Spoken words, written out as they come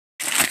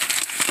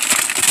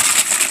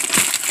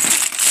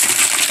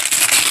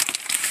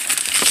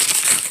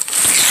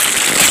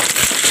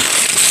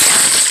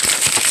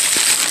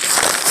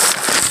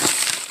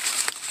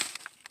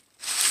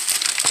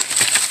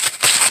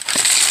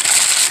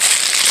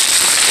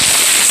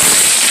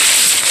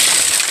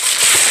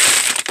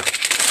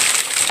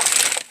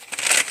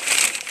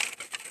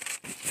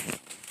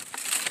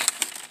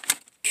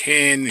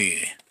can in.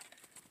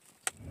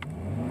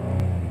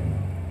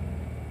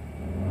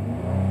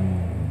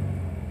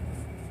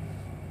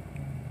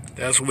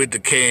 That's with the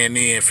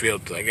can-in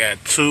filter. I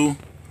got two.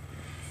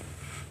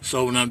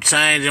 So when I'm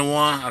changing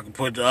one, I can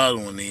put the other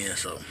one in.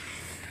 So,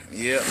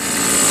 yep.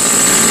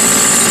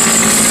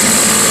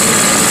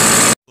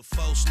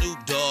 Before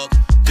Snoop Dogg,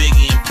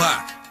 Biggie and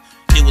Pac,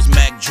 it was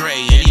Mac Dre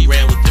and he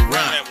ran with the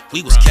rhyme.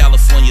 We was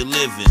California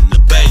living, the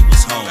Bay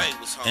was home.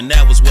 And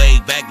that was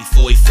way back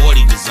before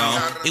E40 was on.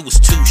 It was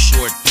Too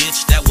Short,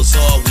 bitch, that was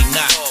all we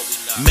not.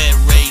 Met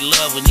Ray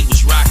Love when he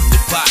was rocking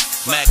with Pac.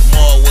 Mac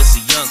Moore was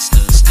a youngster,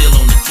 still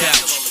on the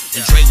couch.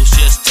 And Dre was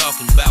just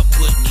talking about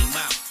putting him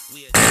out.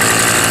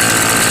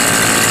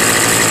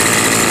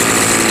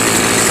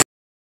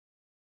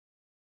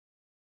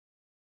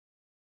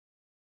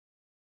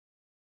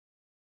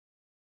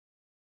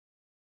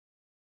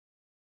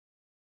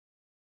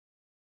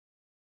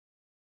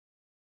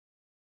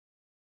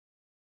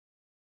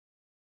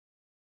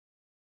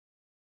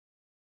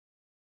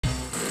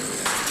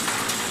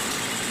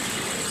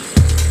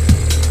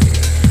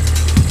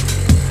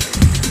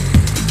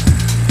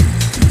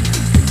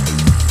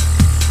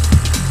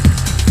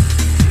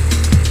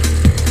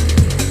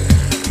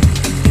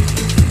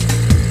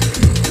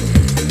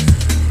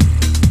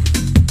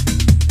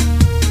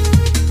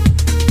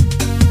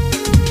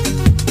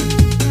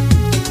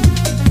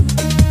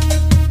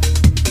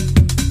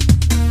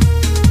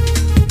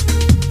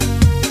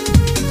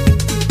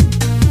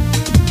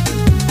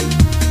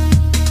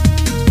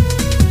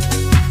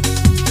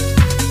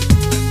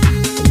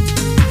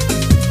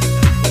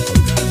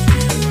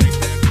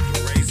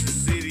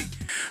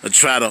 I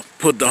try to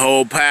put the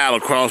whole pile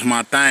across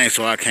my thing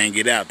so I can't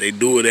get out. They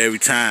do it every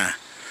time.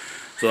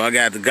 So I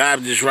got the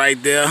garbage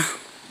right there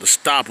to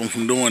stop them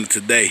from doing it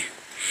today.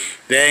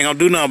 They ain't gonna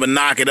do nothing but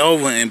knock it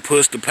over and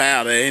push the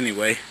pile there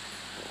anyway.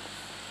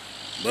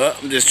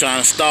 But I'm just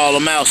trying to stall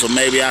them out so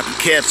maybe I can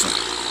catch them.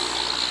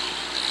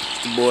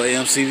 It's the boy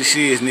MC the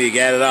Shiz nigga,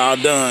 got it all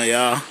done,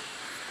 y'all.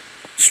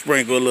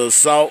 Sprinkle a little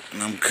salt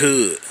and I'm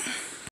good.